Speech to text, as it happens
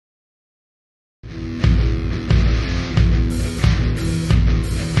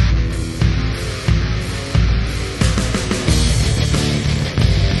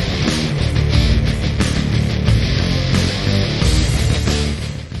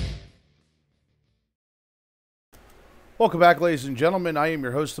Welcome back, ladies and gentlemen. I am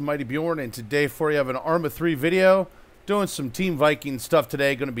your host, the Mighty Bjorn, and today for you I have an ARMA 3 video. Doing some Team Viking stuff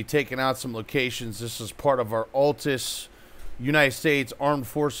today. Going to be taking out some locations. This is part of our Altus United States Armed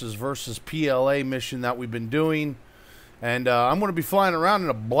Forces versus PLA mission that we've been doing. And I'm going to be flying around in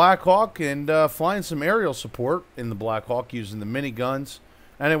a Blackhawk and flying some aerial support in the Blackhawk using the miniguns.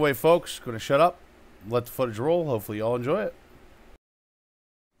 Anyway, folks, going to shut up, let the footage roll. Hopefully you all enjoy it.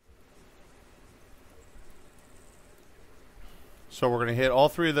 So we're going to hit all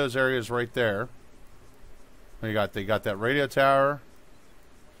three of those areas right there. They got that radio tower.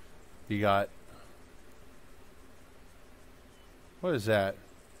 You got, what is that?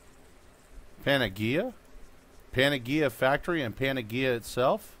 Panagia? Panagia factory and Panagia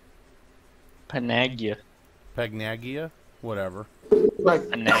itself? Panagia. Pagnagia? Whatever.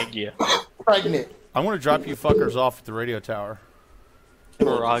 Panagia. Pregnant. I'm going to drop you fuckers off at the radio tower.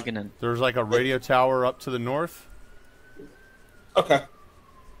 There's like a radio tower up to the north. Okay.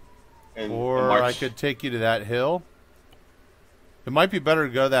 Or I could take you to that hill. It might be better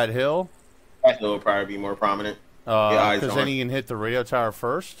to go that hill. That hill would probably be more prominent. Because then you can hit the radio tower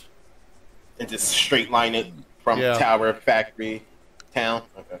first. And just straight line it from tower, factory, town.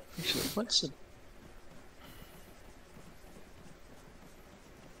 Okay. Actually, what's it?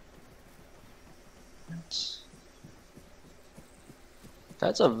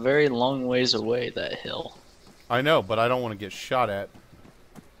 That's a very long ways away, that hill. I know, but I don't want to get shot at.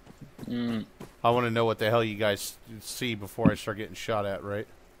 I want to know what the hell you guys see before I start getting shot at, right?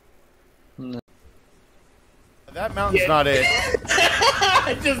 No. That mountain's not it.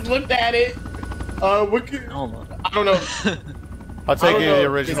 I just looked at it. What could, I don't know. I'll take you to the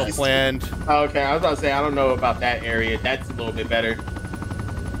original planned. Okay, I was about to say, I don't know about that area. That's a little bit better.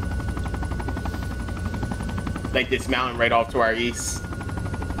 Like this mountain right off to our east.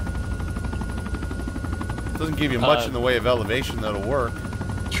 Doesn't give you much in the way of elevation that'll work.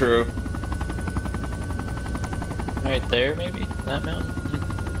 True. Right there, maybe? That mountain?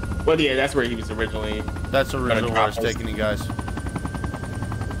 Well, yeah, that's where he was originally. That's originally where I was taking you guys.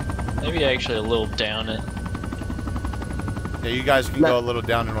 Maybe actually a little down it. Yeah, you guys can go a little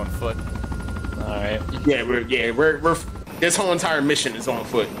down it on foot. Alright. Yeah, we're this whole entire mission is on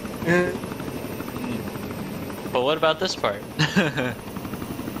foot. But what about this part?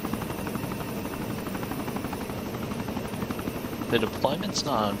 The deployment's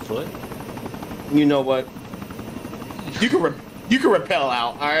not on foot. You know what? You can rappel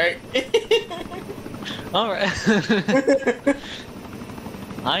out, all right? All right.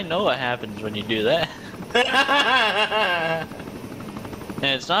 I know what happens when you do that. And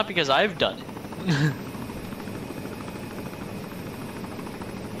it's not because I've done it.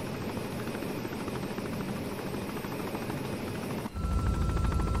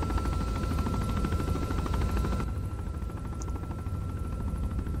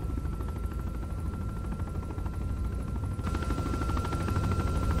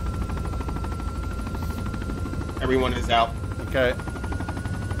 Everyone is out. Okay.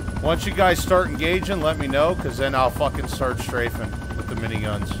 Once you guys start engaging, let me know, because then I'll fucking start strafing with the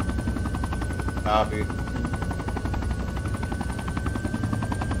miniguns. Copy.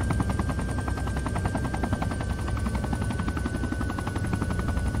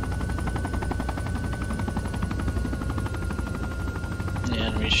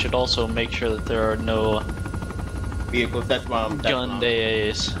 And we should also make sure that there are no vehicles. That's why I'm gun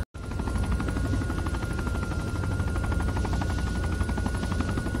days.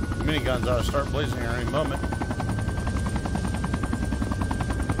 Miniguns ought to start blazing here any moment.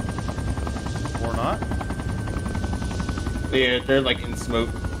 Or not. Yeah, they're like in smoke.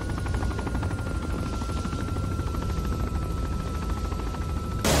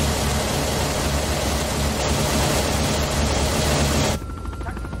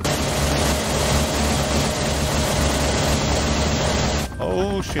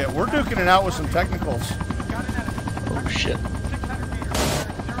 Oh shit, we're duking it out with some technicals. Oh shit.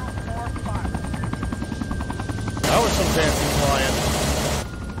 That was some fancy flying.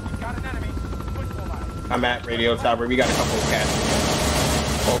 I'm at radio tower. We got a couple of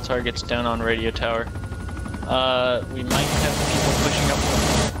cats. All targets down on radio tower. We might have people pushing up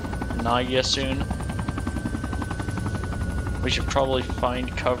from Nagia soon. We should probably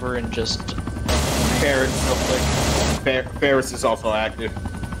find cover and just Ferris real quick. Ferris is also active.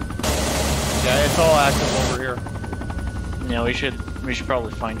 Yeah, it's all active over here. Yeah, we should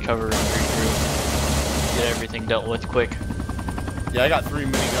probably find cover and regroup. Get everything dealt with quick. Yeah, I got 3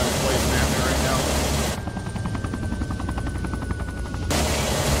 miniguns blazing at me right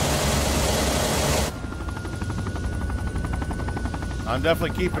now. I'm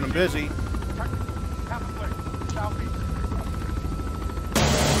definitely keeping them busy.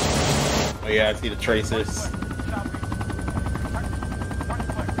 Oh yeah, I see the tracers.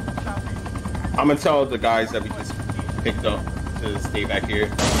 I'm gonna tell the guys that we just picked up to stay back here.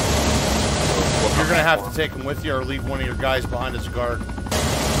 You're gonna have to take them with you or leave one of your guys behind as a guard.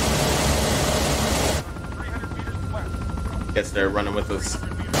 Guess they're running with us.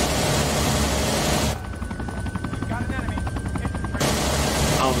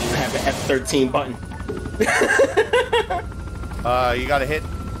 I don't even have an F13 button. You gotta hit.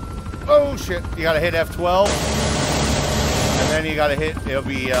 Oh shit! You gotta hit F12, and then you gotta hit. It'll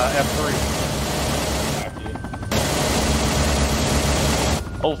be F3.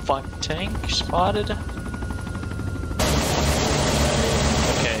 Oh fuck! Tank spotted.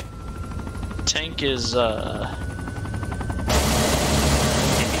 Okay. Tank is In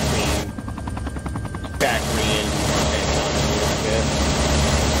between factory and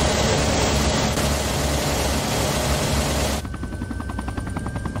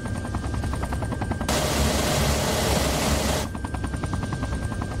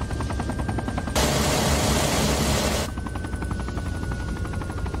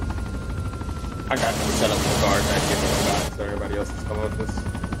I got them set up the guards. I give them a shot so everybody else is coming with us.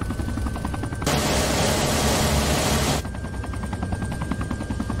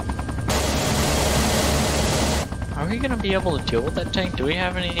 Are we gonna be able to deal with that tank? Do we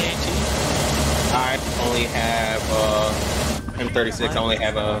have any AT? I only have M36. I only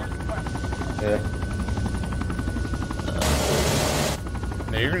have yeah.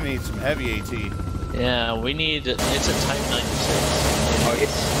 Now you're gonna need some heavy AT. Yeah, we need. It's a Type 96. Oh,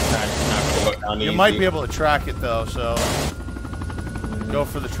 it's not gonna go down You easy. might be able to track it though, so go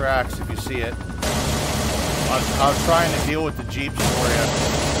for the tracks if you see it. I was trying to deal with the jeeps for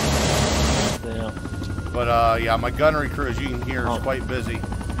you, Yeah. but yeah, my gunnery crew, as you can hear, is quite busy.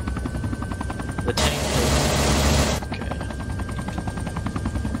 The tank is. Okay.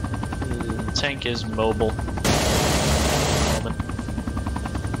 The tank is mobile.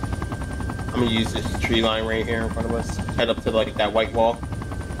 I'm gonna use this tree line right here in front of us. Head up to like that white wall.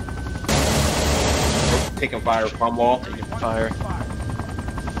 Taking fire from wall. Taking fire.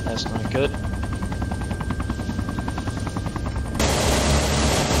 That's not good.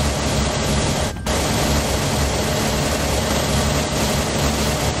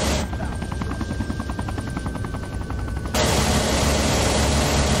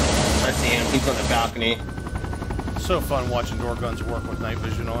 I see him. He's on the balcony. It's so fun watching door guns work with night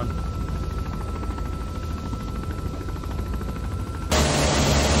vision on.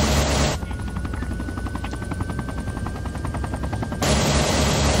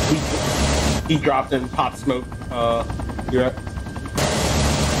 He dropped and popped smoke. Yeah.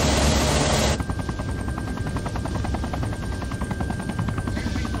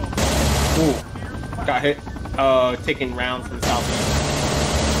 Ooh. Got hit. Taking rounds from the southeast.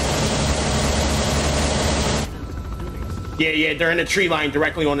 Yeah, they're in the tree line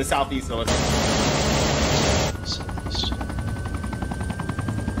directly on the southeast of us.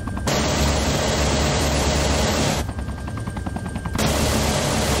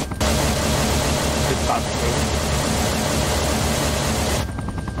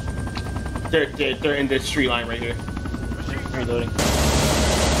 They're in this tree line right here. Reloading.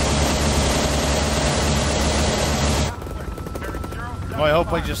 Oh, I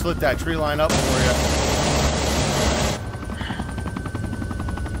hope I just lit that tree line up for you.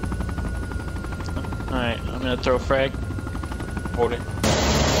 Alright, I'm gonna throw frag. Hold it.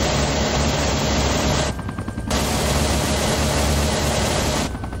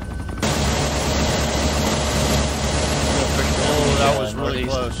 Oh, that was really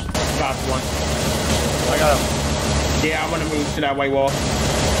close. Got one. I got him. Yeah, I want to move to that white wall.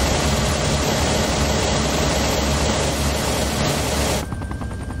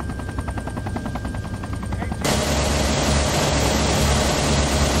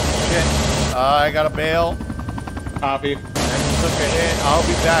 Shit. I got a bail. Copy. And took a hit. I'll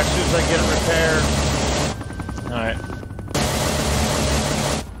be back as soon as I get it repaired. Alright.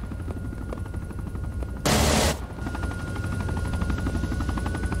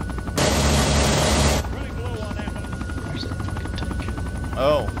 Where's that fucking tank?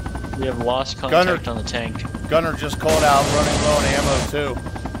 Oh. We have lost contact on the tank. Gunner just called out running low on ammo too.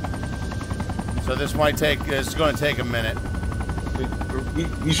 So this might take, it's going to take a minute.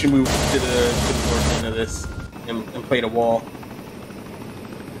 We should move to the north end of this and play the wall.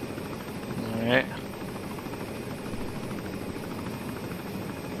 Alright.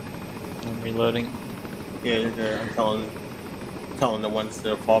 I'm reloading. Yeah, I'm telling the ones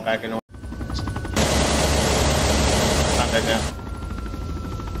to fall back in. Not that now.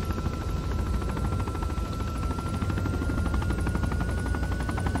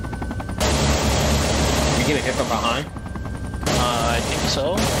 getting hit from behind? I think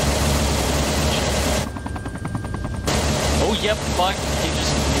so. Oh, yep, fuck. He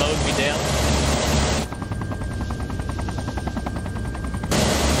just mowed me down.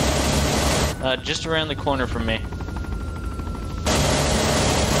 Just around the corner from me.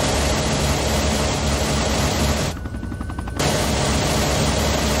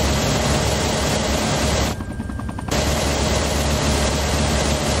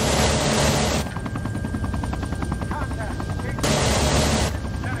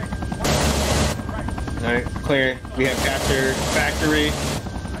 Alright, clear. We have captured factory.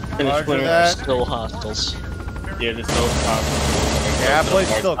 Finished clearing. Still hostiles. Yeah, there's no hostiles. Yeah, that place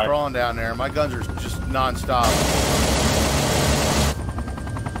is still crawling down there. My guns are just non-stop.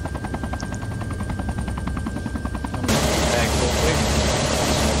 I'm gonna be back real quick.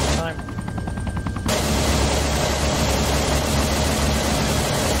 Time.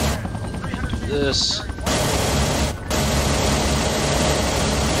 Do this.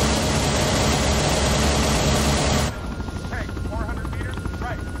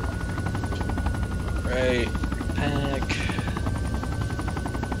 Right, pack.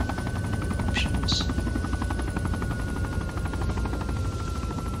 Options.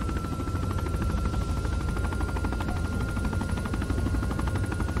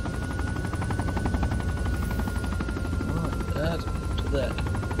 That to that.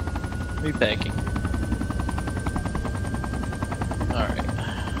 Repacking. Alright.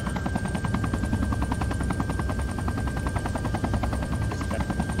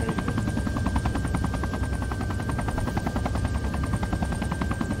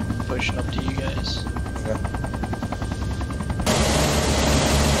 Pushing up to you guys. Okay.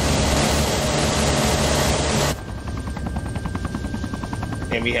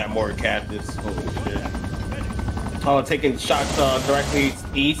 And we have more captives. Holy shit. Oh, taking shots directly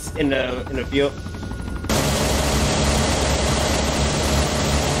east in the field.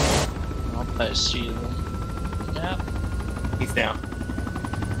 I see them. Yep. He's down.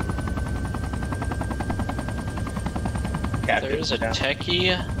 Captain There's a down.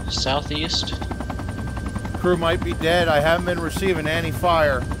 techie southeast. Crew might be dead. I haven't been receiving any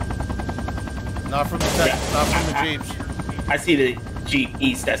fire. Not from the not from the jeeps. I see the Jeep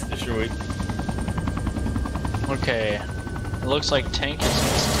east that's destroyed. Okay. It looks like tank is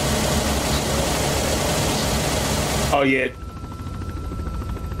east. Oh yeah.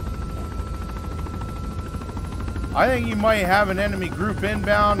 I think you might have an enemy group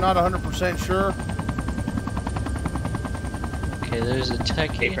inbound. Not 100% sure. Okay, there's a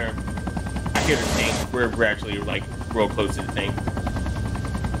techie. Okay, I hear the tank. We're actually like real close to the tank.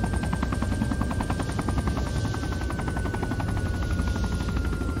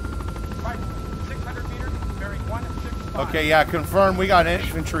 Okay, yeah, confirmed. We got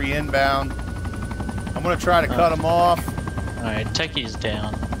infantry inbound. I'm gonna try to cut them off. Alright, techie's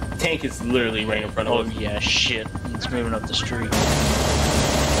down. Tank is literally right in front of Oh us. yeah, shit. It's moving up the street.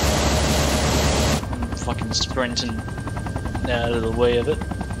 I'm fucking sprinting out of the way of it.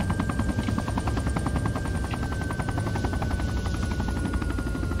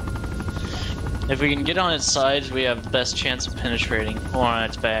 If we can get on its sides, we have the best chance of penetrating, or on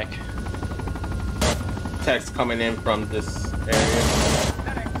its back. Text coming in from this area.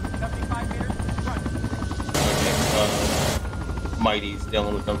 Okay, Mighty's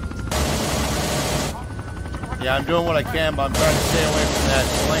dealing with them. Yeah, I'm doing what I can, but I'm trying to stay away from that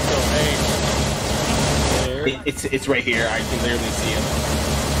Slinko base. There. It's right here. I can literally see him.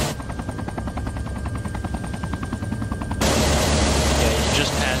 Yeah, he's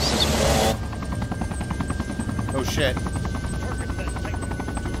just past this wall. Oh shit.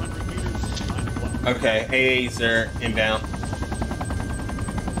 Okay, AAs are inbound.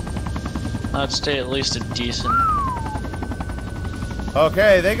 I'd stay at least a decent.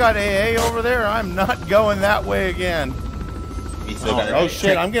 Okay, they got AA over there. I'm not going that way again. We still got Oh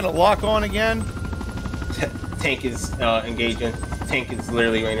shit, I'm getting a lock on again. Tank is engaging. Tank is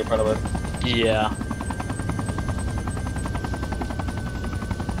literally right in front of us. Yeah.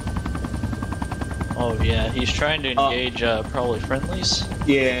 Oh yeah, he's trying to engage probably friendlies.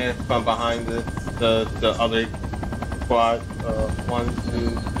 Yeah, from behind the other squad. 1, 2,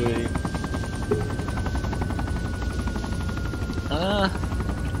 3.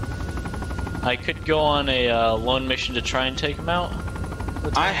 I could go on a lone mission to try and take him out.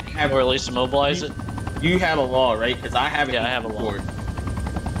 I have, or at least immobilize it. You have a law, right? Because I have an Yeah, I have a law.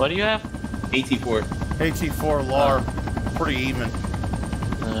 AT4. What do you have? AT4. AT4 LAR, pretty even.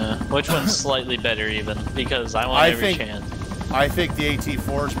 Which one's slightly better even? Because I want every chance. I think the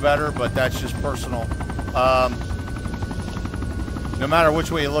AT4 is better, but that's just personal. No matter which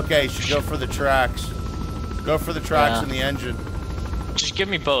way you look at it, you should go for the tracks. Go for the tracks Yeah. and the engine. Just give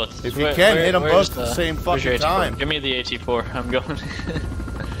me both. If you can, hit them where's both at the same where's your fucking AT4? time. Give me the AT4. I'm going.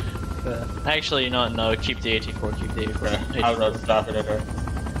 Actually, no. Keep the AT4. Keep the AT4. Yeah, I'll just drop it at her.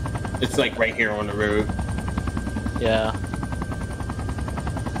 It's like right here on the road. Yeah.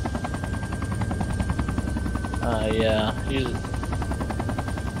 Yeah.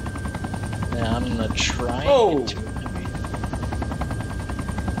 Yeah, I'm gonna try. Oh! And get to it, maybe.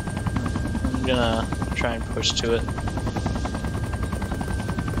 I'm gonna try and push to it.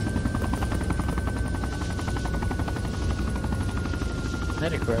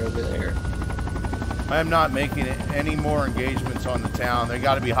 Medic right over there. I am not making any more engagements on the town. They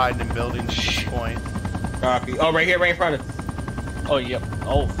got to be hiding in buildings at this point. Copy. Oh, right here, right in front of us. Oh, yep.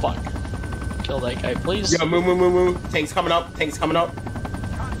 Oh, fuck. Kill that guy, please. Yo, move. Tank's coming up. Tank's coming up.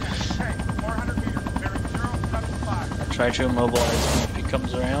 I'll try to immobilize him if he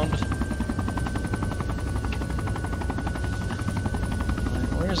comes around.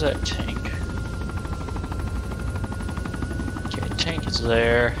 Where's that tank? Okay, tank is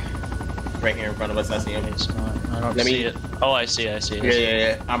there. Right here in front of us. I see him. It's not. I don't see it. Oh, I see it.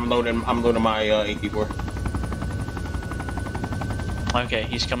 Yeah. I'm loading my AT4. Okay,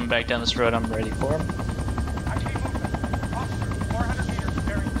 he's coming back down this road. I'm ready for him.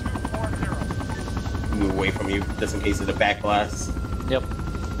 Move away from you, just in case of the back blast. Yep.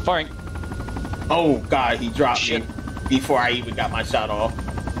 Firing. Oh god, he dropped Shit. me before I even got my shot off.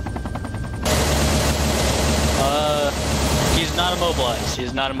 He's not immobilized.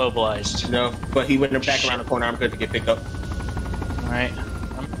 He's not immobilized. No, but he went back around the corner. I'm good to get picked up. Alright.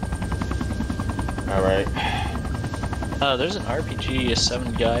 Alright. There's an RPG, a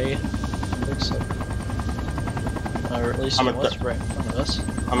 7 guy. Looks like. Or at least it was right in front of us.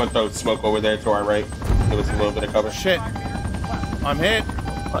 I'm gonna throw smoke over there to our right. Give us a little bit of cover. Shit. I'm hit.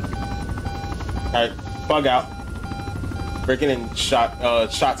 Alright, bug out. Breaking in shots are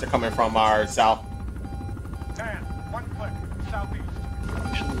coming from our south.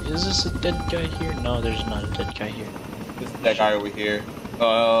 Actually, is this a dead guy here? No, there's not a dead guy here. This is that guy over here.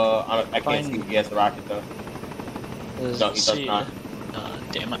 I can't see if he has the rocket though. No, he does not.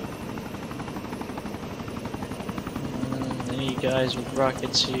 Damn it. Any guys with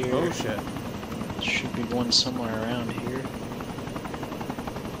rockets here? Oh shit. Should be one somewhere around here.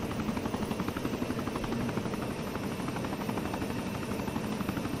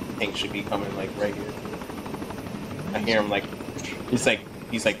 Tank should be coming like right here. I hear him like he's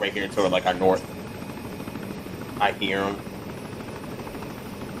like right here toward like our north. I hear him.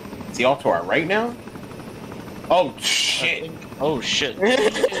 Is he off to our right now? Oh shit! Oh shit!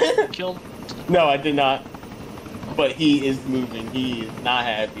 Killed. No, I did not. But he is moving. He is not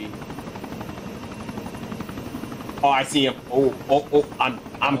happy. Oh, I see him. Oh!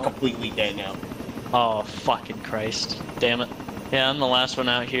 I'm completely dead now. Oh fucking Christ! Damn it! Yeah, I'm the last one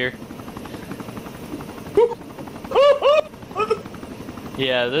out here.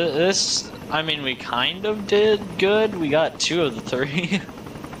 Yeah, this. I mean, we kind of did good. We got 2 of the 3.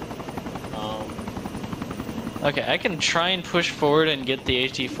 Okay, I can try and push forward and get the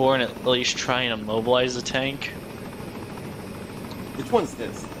AT4 and at least try and immobilize the tank. Which one's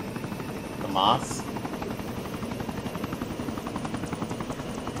this? The Moss?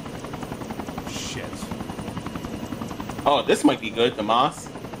 Shit. Oh, this might be good. The Moss.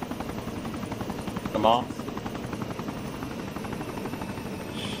 The Moss.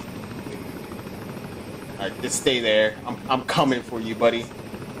 Alright, just stay there. I'm coming for you, buddy.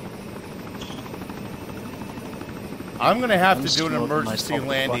 I'm gonna have I'm to do an smoking emergency myself the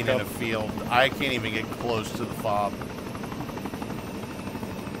landing fuck in a up. field. I can't even get close to the fob.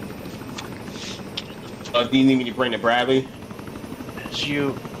 Do you need me to bring the Bradley? It's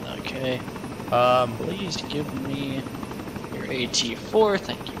you. Okay. Please give me your AT4.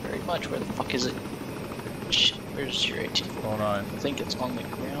 Thank you very much. Where the fuck is it? Shit, where's your AT4? Hold on. I think it's on the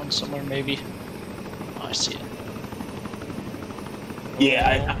ground somewhere, maybe. Oh, I see it.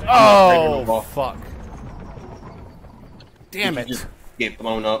 Yeah. Oh, fuck. Damn it. Just get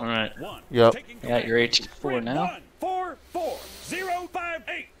blown up. Alright. Yep. I got your AT4 now.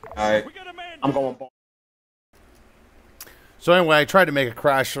 144-058. Alright. I'm going. So anyway, I tried to make a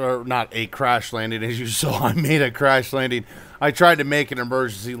crash, or not a crash landing, as you saw. I made a crash landing. I tried to make an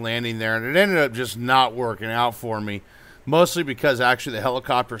emergency landing there, and it ended up just not working out for me. Mostly because actually the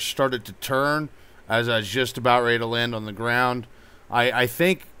helicopter started to turn as I was just about ready to land on the ground. I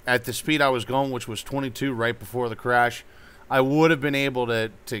think at the speed I was going, which was 22 right before the crash, I would have been able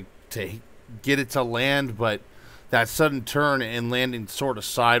to get it to land, but that sudden turn and landing sort of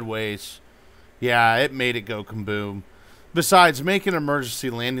sideways, yeah, it made it go kaboom. Besides, making an emergency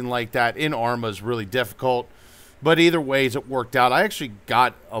landing like that in ARMA is really difficult. But either ways, it worked out. I actually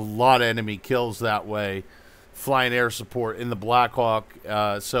got a lot of enemy kills that way, flying air support in the Blackhawk.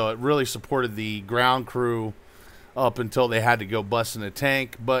 So it really supported the ground crew up until they had to go busting a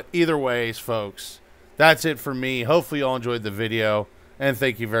tank. But either ways, folks, that's it for me. Hopefully you all enjoyed the video, and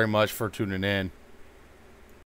thank you very much for tuning in.